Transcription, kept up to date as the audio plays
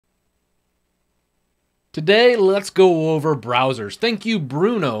Today, let's go over browsers. Thank you,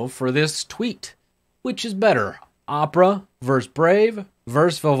 Bruno, for this tweet. Which is better, Opera versus Brave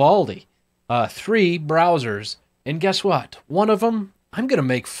versus Vivaldi? Three browsers. And guess what? One of them, I'm going to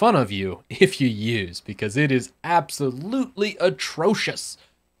make fun of you if you use, because it is absolutely atrocious.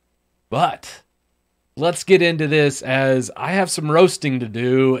 But let's get into this, as I have some roasting to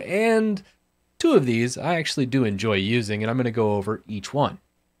do, and two of these I actually do enjoy using, and I'm going to go over each one.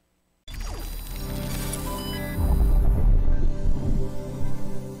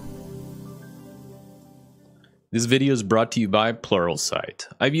 This video is brought to you by Pluralsight.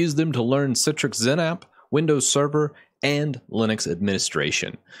 I've used them to learn Citrix XenApp, Windows Server, and Linux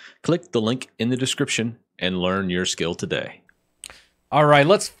administration. Click the link in the description and learn your skill today. All right,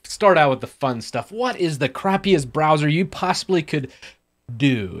 let's start out with the fun stuff. What is the crappiest browser you possibly could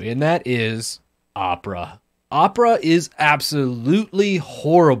do? And that is Opera. Opera is absolutely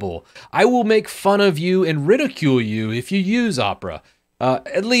horrible. I will make fun of you and ridicule you if you use Opera.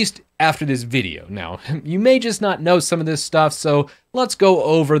 At least after this video. Now, you may just not know some of this stuff, so let's go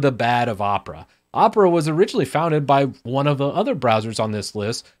over the bad of Opera. Opera was originally founded by one of the other browsers on this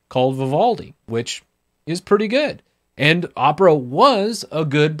list called Vivaldi, which is pretty good. And Opera was a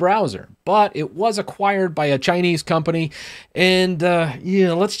good browser, but it was acquired by a Chinese company. And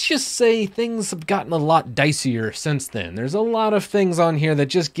yeah, let's just say things have gotten a lot dicier since then. There's a lot of things on here that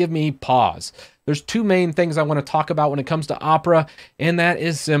just give me pause. There's two main things I want to talk about when it comes to Opera, and that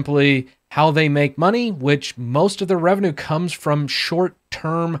is simply how they make money, which most of their revenue comes from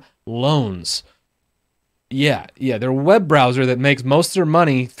short-term loans. Yeah, they're a web browser that makes most of their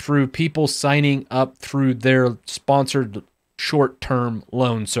money through people signing up through their sponsored short-term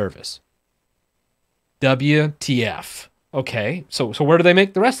loan service. WTF. Okay, so where do they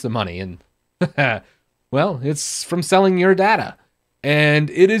make the rest of the money? And well, it's from selling your data. And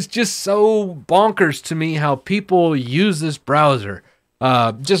it is just so bonkers to me how people use this browser.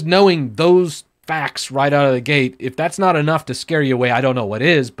 Just knowing those facts right out of the gate, if that's not enough to scare you away, I don't know what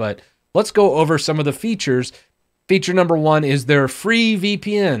is, but let's go over some of the features. Feature number one is their free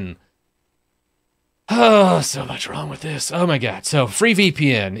VPN. Oh, so much wrong with this. Oh my God. So free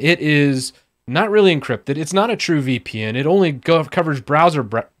VPN. It is not really encrypted. It's not a true VPN. It only covers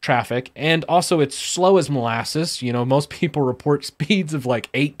browser traffic, and also it's slow as molasses. You know, most people report speeds of like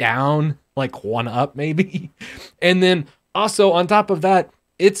 8 down, like 1 up maybe. And then also on top of that,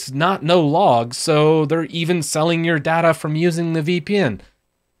 it's not no logs, so they're even selling your data from using the VPN.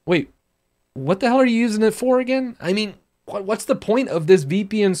 Wait, what the hell are you using it for again? I mean, what's the point of this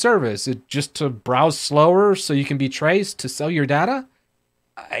VPN service? It just to browse slower so you can be traced to sell your data?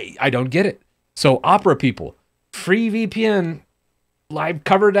 I don't get it. So Opera people, free VPN, I've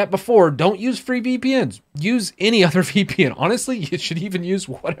covered that before. Don't use free VPNs. Use any other VPN. Honestly, you should even use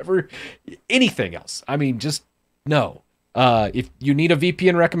anything else. I mean, just no. If you need a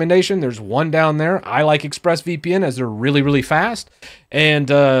VPN recommendation, there's one down there. I like ExpressVPN as they're really, really fast. And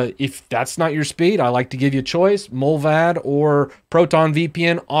if that's not your speed, I like to give you a choice. Mullvad or Proton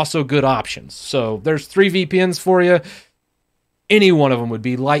VPN, also good options. So there's 3 VPNs for you. Any one of them would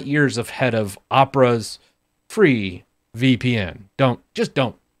be light years ahead of Opera's free VPN. Don't.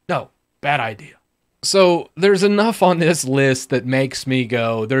 No, bad idea. So there's enough on this list that makes me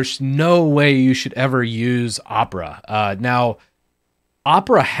go, there's no way you should ever use Opera. Now,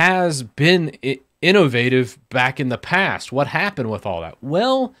 Opera has been innovative back in the past. What happened with all that?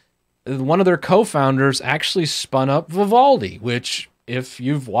 Well, one of their co-founders actually spun up Vivaldi, which, if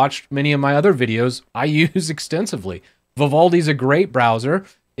you've watched many of my other videos, I use extensively. Vivaldi's a great browser.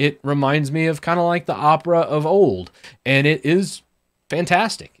 It reminds me of kind of like the Opera of old, and it is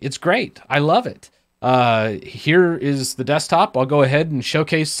fantastic. It's great. I love it. Here is the desktop. I'll go ahead and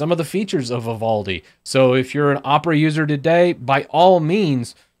showcase some of the features of Vivaldi. So if you're an Opera user today, by all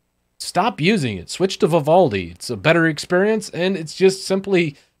means, stop using it. Switch to Vivaldi. It's a better experience, and it's just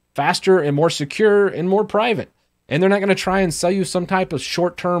simply faster and more secure and more private. And they're not going to try and sell you some type of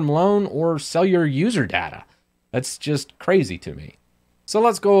short-term loan or sell your user data. That's just crazy to me. So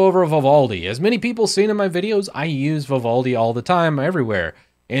let's go over Vivaldi. As many people seen in my videos, I use Vivaldi all the time, everywhere.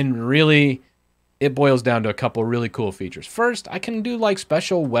 And really, it boils down to a couple really cool features. First, I can do like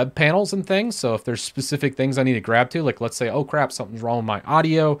special web panels and things. So if there's specific things I need to grab to, like let's say, oh crap, something's wrong with my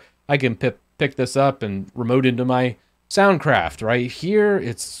audio, I can pick this up and remote into my Soundcraft. Right here,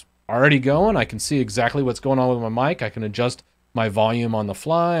 it's already going. I can see exactly what's going on with my mic. I can adjust my volume on the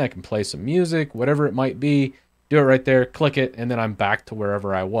fly. I can play some music, whatever it might be. Do it right there, click it, and then I'm back to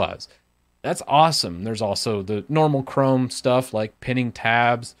wherever I was. That's awesome. There's also the normal Chrome stuff like pinning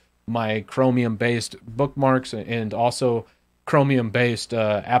tabs, my Chromium-based bookmarks, and also Chromium-based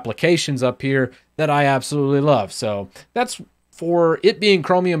applications up here that I absolutely love. So that's for it being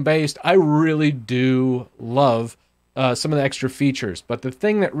Chromium-based. I really do love some of the extra features. But the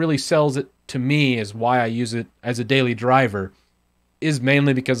thing that really sells it to me is why I use it as a daily driver is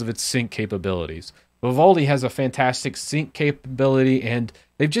mainly because of its sync capabilities. Vivaldi has a fantastic sync capability, and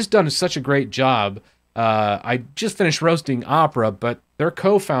they've just done such a great job. I just finished roasting Opera, but their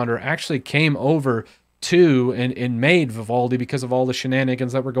co-founder actually came over to and made Vivaldi because of all the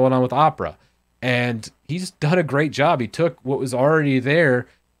shenanigans that were going on with Opera. And he's done a great job. He took what was already there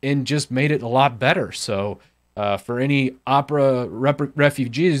and just made it a lot better. So for any Opera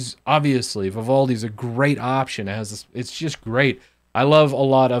refugees, obviously, Vivaldi's a great option. It's just great. I love a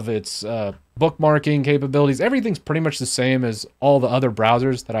lot of its bookmarking capabilities. Everything's pretty much the same as all the other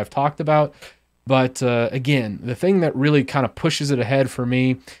browsers that I've talked about. But again, the thing that really kind of pushes it ahead for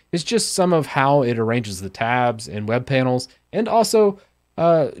me is just some of how it arranges the tabs and web panels, and also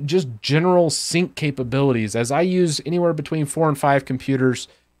just general sync capabilities, as I use anywhere between 4 and 5 computers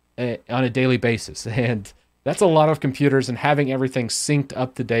on a daily basis. And that's a lot of computers, and having everything synced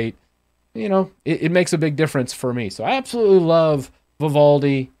up to date, you know, it makes a big difference for me. So I absolutely love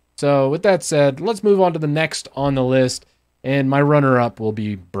Vivaldi. So with that said, let's move on to the next on the list, and my runner-up will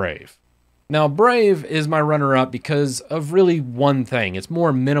be Brave. Now, Brave is my runner-up because of really one thing. It's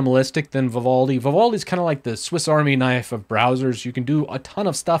more minimalistic than Vivaldi. Vivaldi's kind of like the Swiss Army knife of browsers. You can do a ton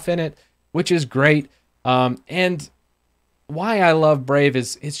of stuff in it, which is great. And why I love Brave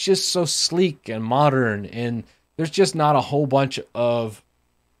is it's just so sleek and modern, and there's just not a whole bunch of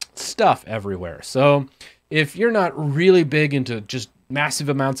stuff everywhere. So if you're not really big into just massive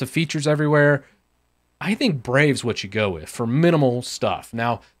amounts of features everywhere, I think Brave's what you go with for minimal stuff.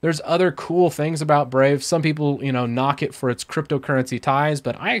 Now, there's other cool things about Brave. Some people, you know, knock it for its cryptocurrency ties,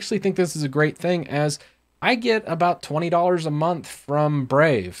 but I actually think this is a great thing, as I get about $20 a month from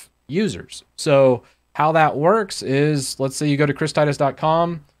Brave users. So how that works is, let's say you go to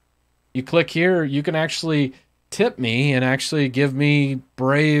christitus.com, you click here, you can actually tip me and actually give me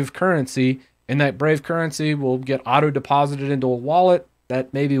Brave currency, and that Brave currency will get auto deposited into a wallet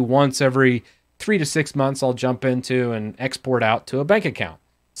that maybe once every 3 to 6 months I'll jump into and export out to a bank account.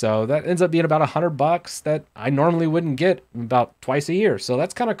 So that ends up being about $100 that I normally wouldn't get about twice a year. So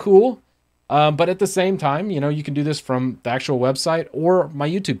that's kind of cool. But at the same time, you know, you can do this from the actual website or my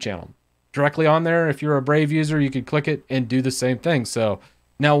YouTube channel. Directly on there, if you're a Brave user, you could click it and do the same thing. So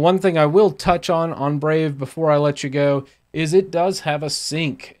now, one thing I will touch on Brave before I let you go is it does have a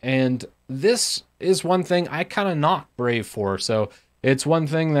sync, and this is one thing I kind of knock Brave for. So it's one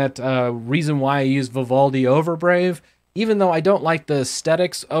thing that reason why I use Vivaldi over Brave, even though I don't like the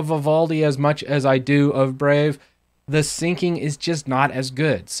aesthetics of Vivaldi as much as I do of Brave, the syncing is just not as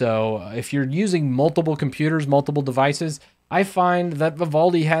good. So if you're using multiple computers, multiple devices, I find that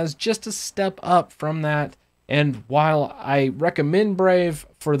Vivaldi has just a step up from that. And while I recommend Brave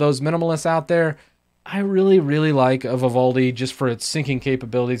for those minimalists out there, I really, really like a Vivaldi just for its syncing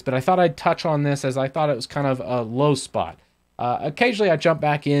capabilities. But I thought I'd touch on this, as I thought it was kind of a low spot. Occasionally I jump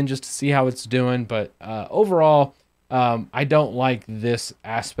back in just to see how it's doing, but overall, I don't like this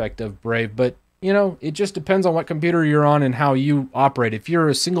aspect of Brave. But, you know, it just depends on what computer you're on and how you operate. If you're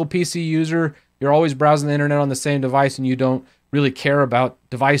a single PC user, you're always browsing the internet on the same device, and you don't really care about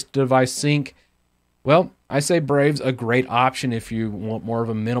device-to-device sync, well, I say Brave's a great option if you want more of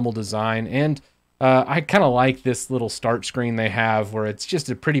a minimal design. And I kind of like this little start screen they have, where it's just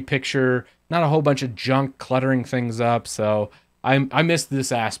a pretty picture, not a whole bunch of junk cluttering things up. So I miss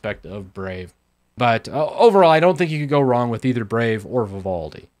this aspect of Brave. But overall, I don't think you could go wrong with either Brave or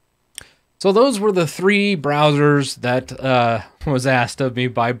Vivaldi. So those were the 3 browsers that was asked of me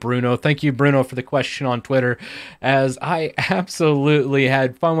by Bruno. Thank you, Bruno, for the question on Twitter, as I absolutely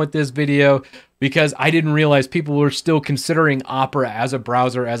had fun with this video, because I didn't realize people were still considering Opera as a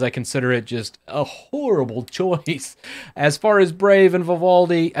browser, as I consider it just a horrible choice. As far as Brave and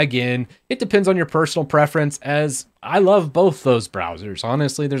Vivaldi, again, it depends on your personal preference, as I love both those browsers.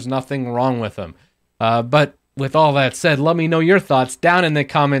 Honestly, there's nothing wrong with them. But with all that said, let me know your thoughts down in the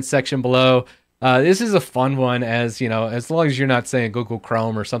comments section below. This is a fun one, as you know, as long as you're not saying Google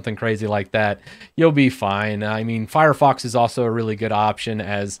Chrome or something crazy like that, you'll be fine. I mean, Firefox is also a really good option,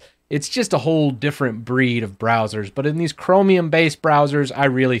 as it's just a whole different breed of browsers. But in these Chromium-based browsers, I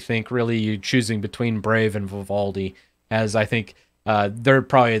really think you're choosing between Brave and Vivaldi, as I think they're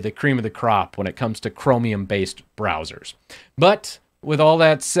probably the cream of the crop when it comes to Chromium-based browsers. But with all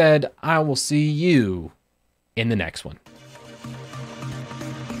that said, I will see you in the next one.